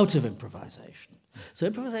come out of improvisation. So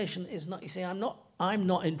improvisation is not, you see, I'm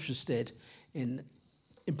not interested in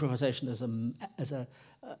improvisation as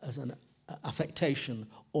an affectation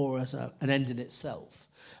or as an end in itself.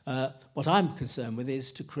 What I'm concerned with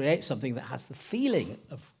is to create something that has the feeling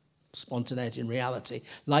of spontaneity and reality,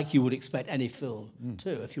 like you would expect any film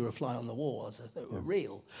to, if you were a fly on the wall, as if it were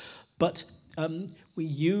real. But we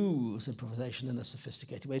use improvisation in a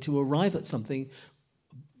sophisticated way to arrive at something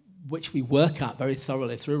which we work out very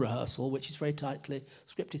thoroughly through rehearsal, which is very tightly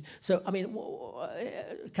scripted. So, I mean,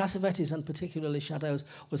 Cassavetes, and particularly Shadows,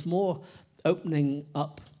 was more opening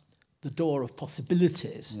up the door of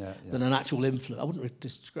possibilities than an actual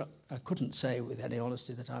influence. I couldn't say with any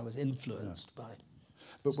honesty that I was influenced by.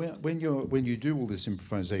 But when you do all this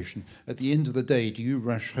improvisation, at the end of the day, do you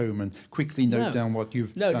rush home and quickly note down what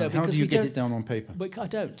you've done? No, how do you get it down on paper? I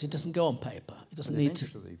don't. It doesn't go on paper. It doesn't need to.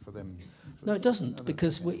 For them. No, it doesn't,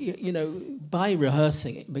 because by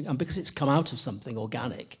rehearsing it, and because it's come out of something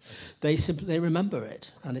organic, they remember it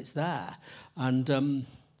and it's there, and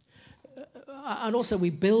also we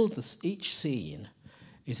build this. Each scene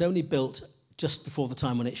is only built just before the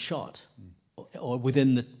time when it's shot, or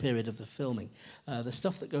within the period of the filming. The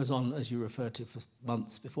stuff that goes on, as you referred to, for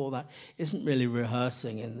months before that, isn't really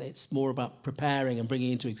rehearsing, and it's more about preparing and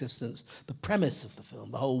bringing into existence the premise of the film,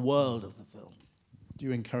 the whole world of the film. Do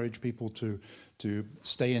you encourage people to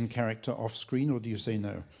stay in character off screen, or do you say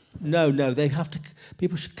no? No, they have to.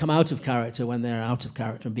 People should come out of character when they're out of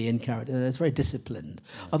character and be in character. And it's very disciplined.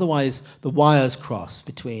 Yeah. Otherwise, the wires cross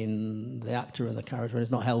between the actor and the character, and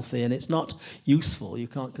it's not healthy and it's not useful. You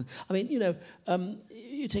can't. I mean,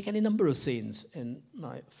 you take any number of scenes in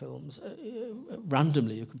my films.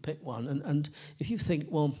 Randomly, you can pick one, and if you think,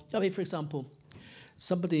 well, I mean, for example,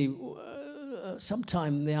 somebody.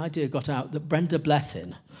 Sometime the idea got out that Brenda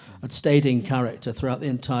Blethyn had stayed in character throughout the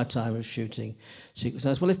entire time of shooting Secret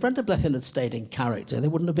Service. Well, if Brenda Blethyn had stayed in character, there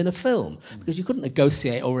wouldn't have been a film, because you couldn't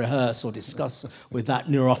negotiate or rehearse or discuss with that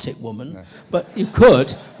neurotic woman. No. But you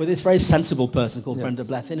could with this very sensible person called Brenda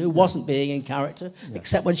Blethyn, who wasn't being in character,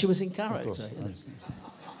 except when she was in character.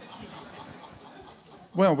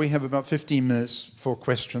 Well, we have about 15 minutes for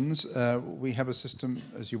questions. We have a system,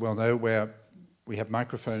 as you well know, where we have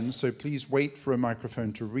microphones, so please wait for a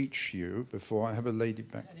microphone to reach you before. I have a lady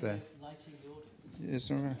back there. Lighting the audience?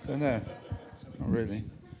 Yes, all right. I know. Not really.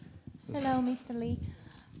 Hello, Mr. Leigh.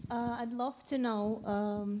 I'd love to know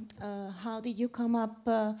how did you come up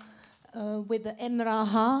with the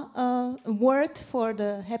Emraha word for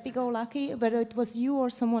the happy-go-lucky, whether it was you or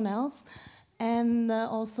someone else, and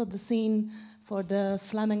also the scene for the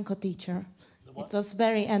flamenco teacher. It was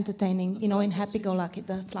very entertaining, in happy-go-lucky,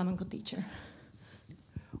 the flamenco teacher.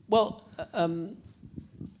 Well,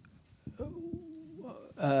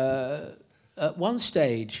 at one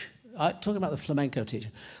stage, talking about the flamenco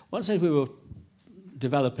teacher, one stage we were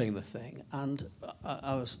developing the thing, and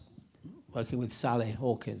I was working with Sally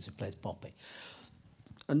Hawkins, who plays Poppy.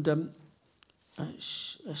 And I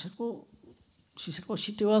said, well, she said, well,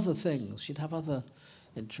 she'd do other things. She'd have other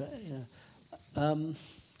interests. You know.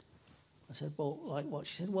 I said, well, like what?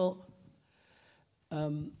 She said, well,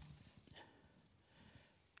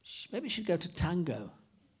 maybe she'd go to tango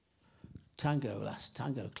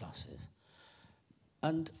classes.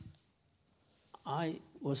 And I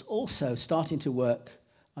was also starting to work,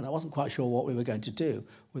 and I wasn't quite sure what we were going to do,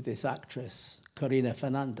 with this actress, Corina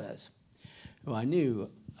Fernandez, who I knew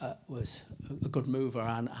was a good mover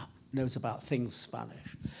and knows about things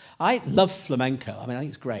Spanish. I love flamenco. I mean, I think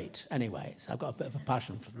it's great. Anyway, so I've got a bit of a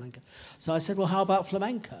passion for flamenco. So I said, well, how about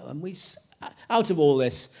flamenco? And out of all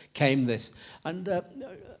this came this. And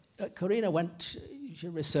Corina went, she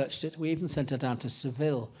researched it. We even sent her down to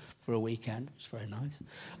Seville for a weekend. It was very nice.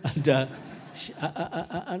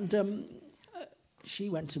 And she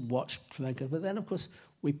went to watch flamenco. But then, of course,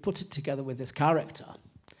 we put it together with this character.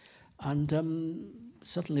 And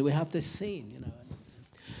suddenly we had this scene, you know.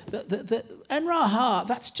 The Enraha,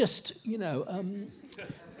 that's just, you know,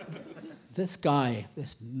 this guy,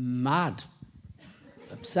 this mad,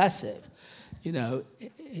 obsessive, you know,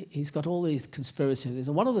 he's got all these conspiracies.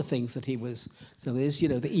 And one of the things that he was, so there's, you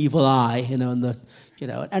know, the evil eye, you know, and the, you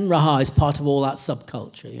know, Enraha is part of all that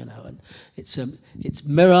subculture, you know, and it's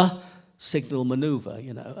mirror, signal, maneuver,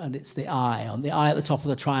 you know, and it's the eye at the top of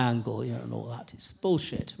the triangle, you know, and all that. It's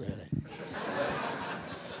bullshit, really.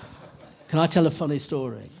 Can I tell a funny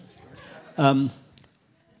story?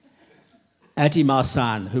 Eddie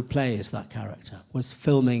Marsan, who plays that character, was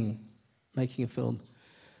making a film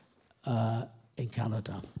in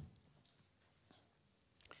Canada.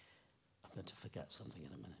 I'm going to forget something in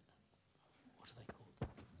a minute. What are they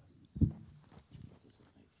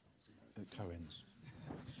called?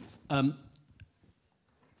 Coens.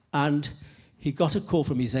 And he got a call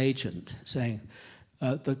from his agent saying,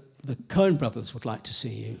 the Coen brothers would like to see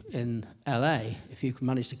you in LA if you can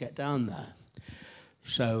manage to get down there.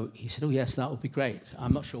 So he said, oh, yes, that would be great.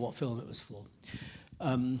 I'm not sure what film it was for.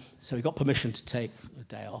 So he got permission to take a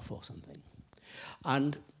day off or something.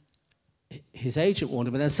 And his agent warned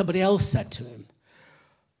him, and then somebody else said to him,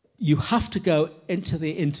 you have to go into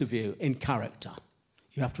the interview in character.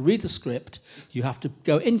 You have to read the script, you have to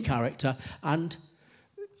go in character, and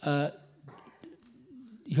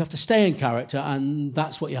you have to stay in character, and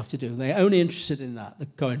that's what you have to do. They're only interested in that, the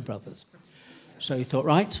Coen brothers. So he thought,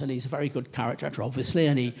 right, and he's a very good character actor, obviously,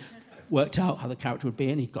 and he worked out how the character would be,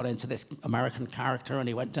 and he got into this American character, and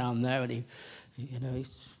he went down there, and he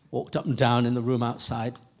walked up and down in the room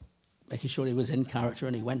outside, making sure he was in character,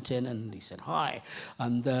 and he went in, and he said, hi.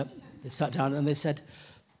 And they sat down, and they said,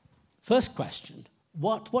 first question,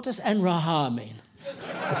 what does Enraha mean?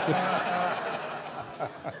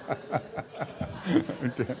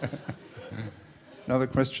 Okay. Another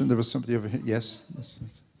question. There was somebody over here. Yes.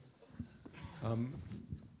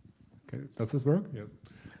 Okay, does this work? Yes.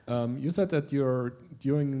 You said that you're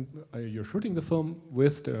shooting the film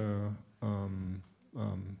with the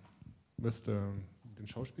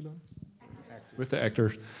Schauspielern? With the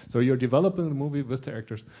actors. So you're developing the movie with the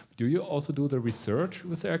actors. Do you also do the research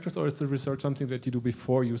with the actors, or is the research something that you do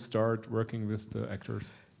before you start working with the actors?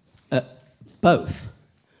 Both.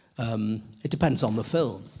 It depends on the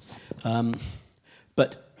film.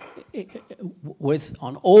 But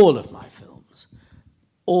on all of my films,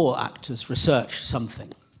 all actors research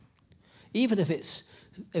something. Even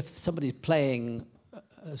if somebody's playing,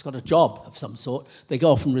 has got a job of some sort, they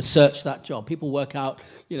go off and research that job. People work out,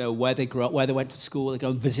 you know, where they grew up, where they went to school, they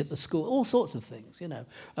go and visit the school, all sorts of things, you know.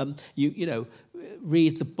 You know,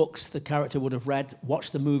 read the books the character would have read,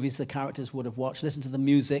 watch the movies the characters would have watched, listen to the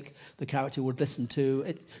music the character would listen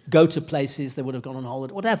to, go to places they would have gone on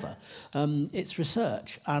holiday, whatever. It's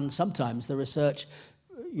research, and sometimes the research,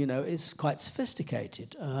 you know, is quite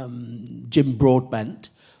sophisticated. Jim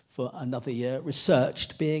Broadbent, for another year,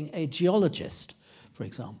 researched being a geologist, for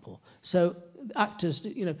example. So actors,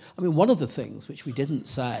 you know, I mean, one of the things which we didn't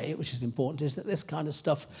say, which is important, is that this kind of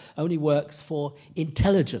stuff only works for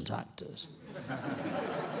intelligent actors.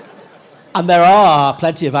 And there are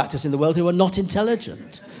plenty of actors in the world who are not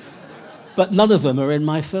intelligent, but none of them are in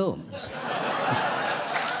my films.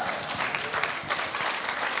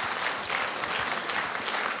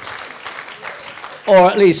 Or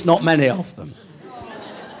at least not many of them.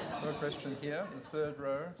 Another question here, the third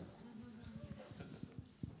row.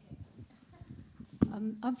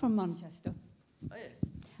 I'm from Manchester. Oh, yeah.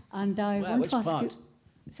 And I want Which to ask part? you...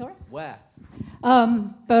 Sorry? Where?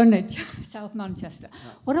 Burnage, South Manchester.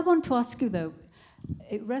 What I want to ask you, though,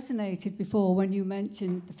 it resonated before when you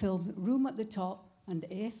mentioned the film Room at the Top and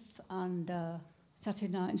If and Saturday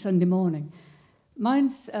Night and Sunday Morning.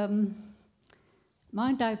 Mine's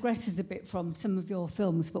mine digresses a bit from some of your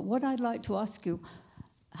films, but what I'd like to ask you,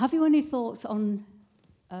 have you any thoughts on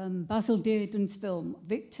Basil Dearden's film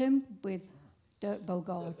Victim with Dirk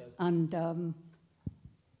Bogarde and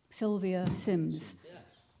Sylvia Sims?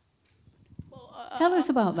 Tell us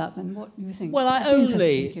about that then, what you think. Well,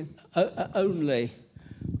 only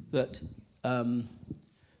that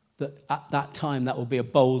at that time that would be a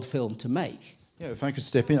bold film to make. Yeah, if I could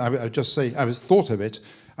step in, I would just say, I thought of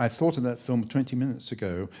that film 20 minutes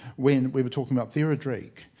ago when we were talking about Vera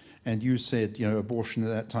Drake, and you said, abortion at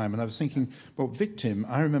that time, and I was thinking, well, Victim,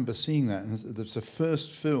 I remember seeing that, and it's the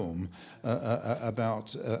first film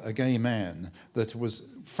about a gay man that was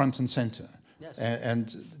front and centre. Yes.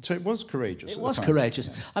 And so it was courageous. It was courageous.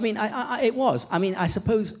 Yeah. I mean, it was. I mean, I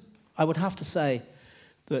suppose I would have to say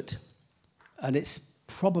that, and it's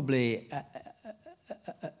probably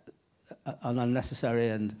an unnecessary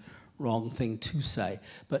and wrong thing to say,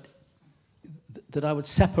 but that I would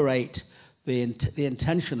separate the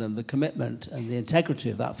intention and the commitment and the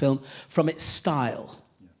integrity of that film from its style,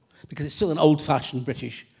 because it's still an old-fashioned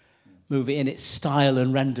British movie in its style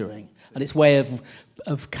and rendering and its way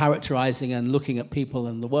of characterising and looking at people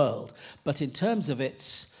and the world. But in terms of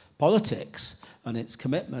its politics and its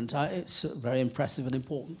commitment, it's a very impressive and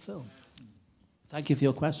important film. Thank you for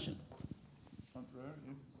your question.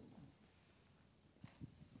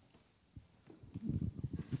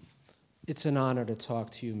 It's an honor to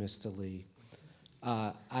talk to you, Mr. Leigh.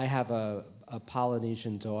 I have a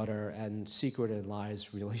Polynesian daughter, and Secret and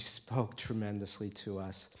Lies really spoke tremendously to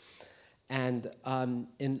us. And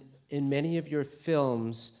in many of your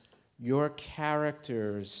films, your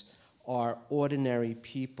characters are ordinary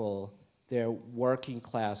people. They're working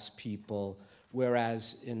class people,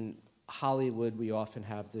 whereas in Hollywood, we often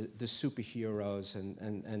have the superheroes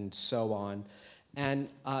and so on.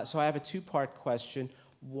 And so I have a two-part question.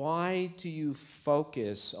 Why do you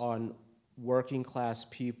focus on working class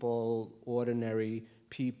people, ordinary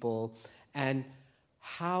people, and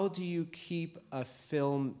how do you keep a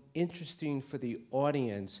film interesting for the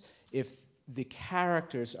audience if the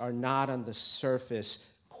characters are not on the surface,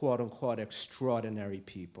 quote-unquote, extraordinary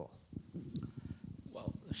people?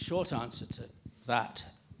 Well, the short answer to that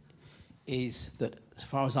is that, as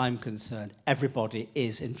far as I'm concerned, everybody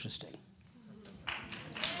is interesting.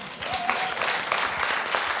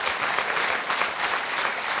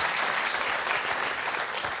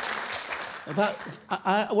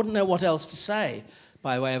 I wouldn't know what else to say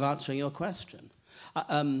by way of answering your question.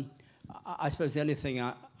 I suppose the only thing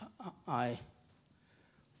I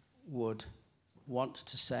would want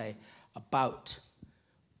to say about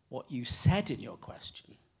what you said in your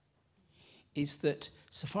question is that,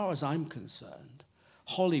 so far as I'm concerned,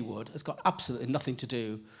 Hollywood has got absolutely nothing to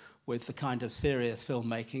do with the kind of serious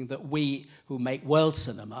filmmaking that we who make world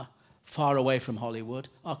cinema far away from Hollywood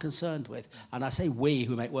are concerned with. And I say we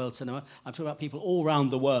who make world cinema, I'm talking about people all around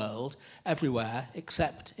the world, everywhere,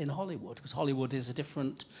 except in Hollywood, because Hollywood is a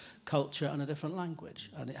different culture and a different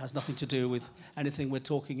language, and it has nothing to do with anything we're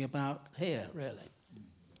talking about here, really.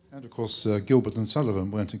 And of course, Gilbert and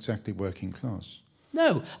Sullivan weren't exactly working class.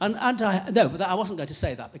 No, but I wasn't going to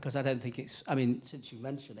say that because I don't think it's, I mean, since you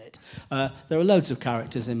mention it, there are loads of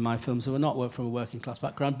characters in my films who are not from a working class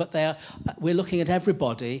background, but we're looking at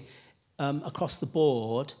everybody across the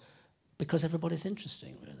board because everybody's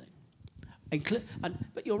interesting, really.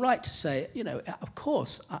 But you're right to say, of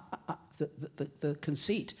course, the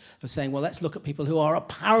conceit of saying, well, let's look at people who are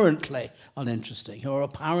apparently uninteresting, who are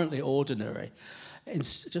apparently ordinary,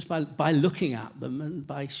 just by looking at them and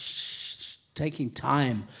by taking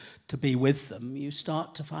time to be with them, you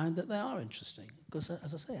start to find that they are interesting. Because,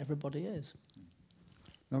 as I say, everybody is.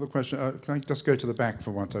 Another question. Can I just go to the back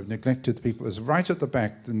for once? I've neglected the people. It's right at the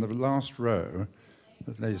back in the last row.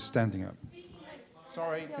 The lady's standing up.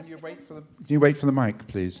 Sorry, can you wait for the mic,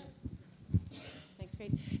 please? Thanks,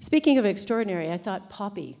 great. Speaking of extraordinary, I thought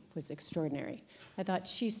Poppy was extraordinary. I thought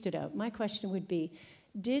she stood out. My question would be,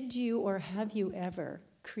 did you or have you ever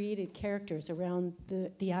created characters around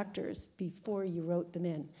the actors before you wrote them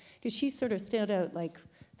in? Because she sort of stood out like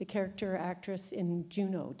the character actress in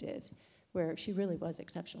Juno did, where she really was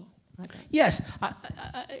exceptional. Yes,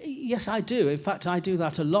 yes, I do. In fact, I do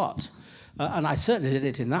that a lot. And I certainly did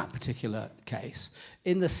it in that particular case,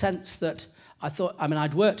 in the sense that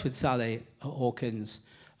I'd worked with Sally Hawkins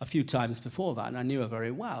a few times before that, and I knew her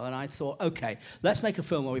very well. And I thought, okay, let's make a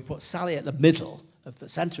film where we put Sally at the middle of the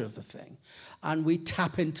centre of the thing, and we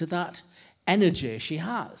tap into that energy she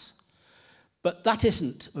has. But that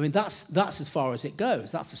isn't, that's as far as it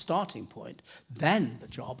goes. That's the starting point. Then the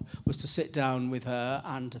job was to sit down with her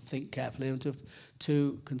and to think carefully and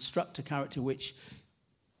to construct a character which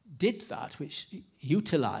did that, which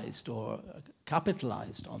utilized or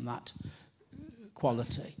capitalized on that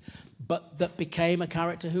quality, but that became a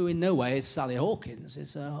character who in no way is Sally Hawkins,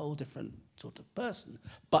 is a whole different sort of person.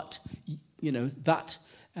 But, you know, that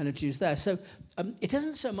energy is there. So it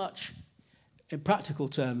isn't so much, in practical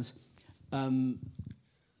terms,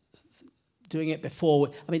 doing it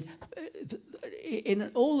before. I mean,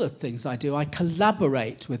 in all the things I do, I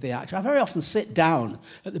collaborate with the actor. I very often sit down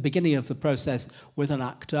at the beginning of the process with an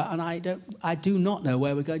actor, and I do not know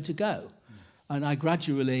where we're going to go. And I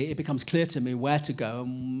gradually, it becomes clear to me where to go,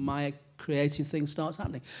 and my creative thing starts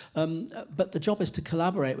happening. But the job is to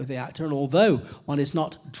collaborate with the actor, and although one is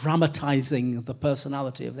not dramatizing the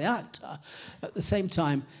personality of the actor, at the same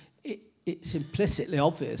time, it's implicitly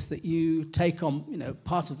obvious that you take on, you know,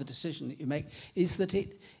 part of the decision that you make is that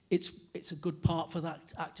it's a good part for that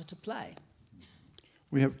actor to play.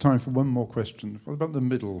 We have time for one more question. What about the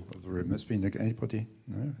middle of the room? There's been anybody?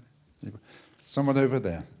 No? Anybody? Someone over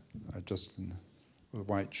there, just in the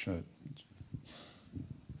white shirt.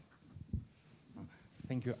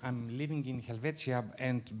 Thank you. I'm living in Helvetia,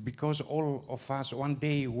 and because all of us one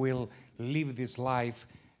day will live this life,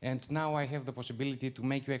 and now I have the possibility to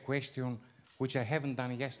make you a question which I haven't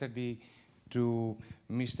done yesterday to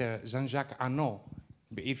Mr. Jean-Jacques Annaud.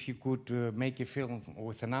 If you could make a film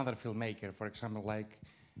with another filmmaker, for example, like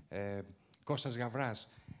Kostas Gavras,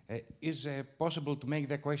 is it possible to make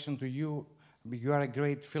that question to you? You are a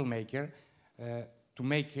great filmmaker. To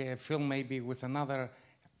make a film maybe with other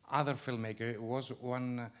filmmaker, was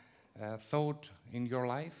one thought in your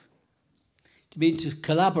life? Do you mean to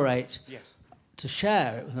collaborate? Yes. To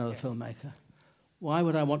share it with another filmmaker? Why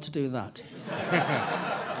would I want to do that?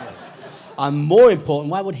 And more important,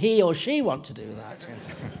 why would he or she want to do that?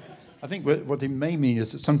 I think what it may mean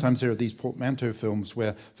is that sometimes there are these portmanteau films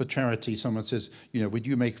where, for charity, someone says, you know, would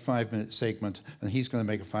you make a 5-minute segment, and he's going to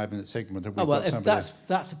make a 5-minute segment. And oh, well, if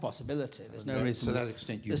that's a possibility. There's no reason. To that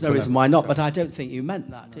extent, there's no reason why not. But I don't think you meant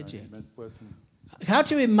that, did you? How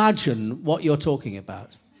do you imagine what you're talking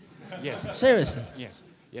about? Yes. Seriously. Yes.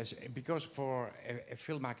 Yes, because for a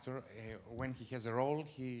film actor, when he has a role,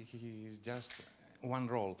 he is just one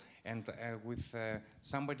role. And with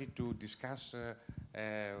somebody to discuss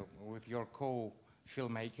with your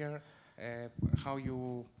co-filmmaker how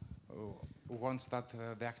you want that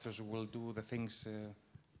the actors will do the things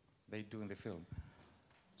they do in the film.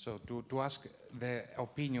 So to ask the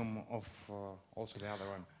opinion of also the other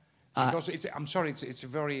one. Because I'm sorry, it's a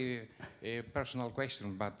very personal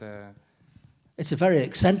question, but... It's a very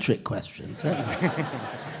eccentric question, certainly.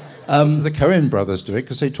 The Coen brothers do it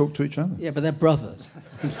because they talk to each other. Yeah, but they're brothers.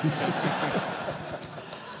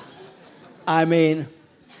 I mean,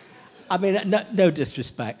 no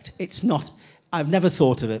disrespect. It's not. I've never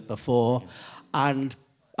thought of it before, and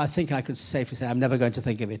I think I could safely say I'm never going to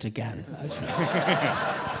think of it again.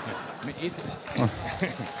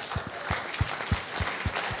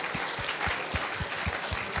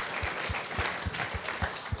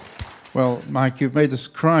 Well, Mike, you've made us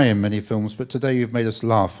cry in many films, but today you've made us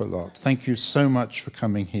laugh a lot. Thank you so much for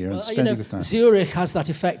coming here and spending the time. Zurich has that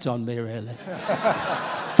effect on me, really.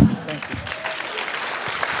 Thank you.